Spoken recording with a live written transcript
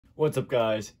What's up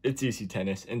guys, it's EC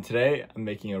Tennis, and today I'm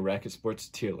making a Racket Sports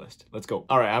tier list. Let's go.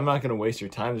 Alright, I'm not going to waste your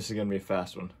time, this is going to be a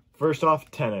fast one. First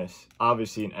off, tennis,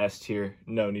 obviously an S tier,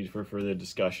 no need for further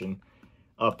discussion.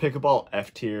 Pickleball,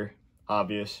 F tier,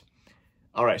 obvious.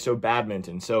 Alright, so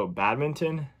badminton.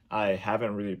 I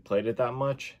haven't really played it that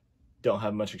much, don't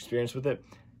have much experience with it.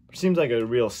 But it seems like a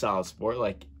real solid sport,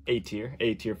 like A tier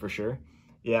for sure.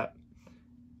 Yeah.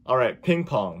 Alright, ping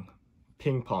pong,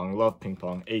 love ping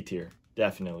pong, A tier.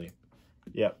 Definitely.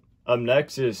 Yep.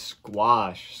 Next is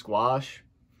squash.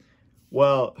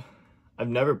 Well, I've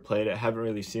never played it, haven't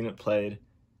really seen it played.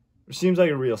 It seems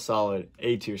like a real solid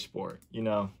A-tier sport, you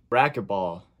know.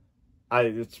 Racquetball.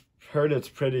 It's heard it's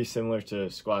pretty similar to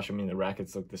squash. I mean, the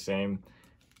rackets look the same.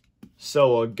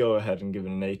 So I'll go ahead and give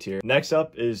it an A tier. Next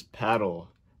up is paddle.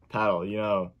 You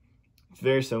know, it's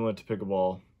very similar to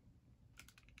pickleball.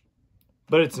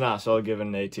 But it's not, so I'll give it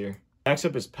an A tier. Next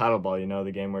up is paddleball, you know,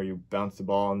 the game where you bounce the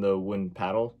ball on the wooden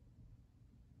paddle.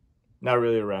 Not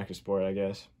really a racket sport, I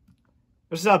guess.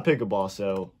 It's not pickleball,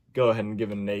 so go ahead and give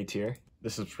it an A tier.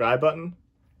 The subscribe button,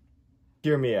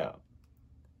 hear me out.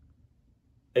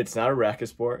 It's not a racket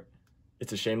sport.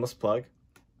 It's a shameless plug.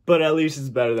 But at least it's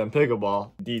better than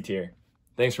pickleball. D tier.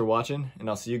 Thanks for watching, and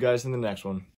I'll see you guys in the next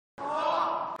one.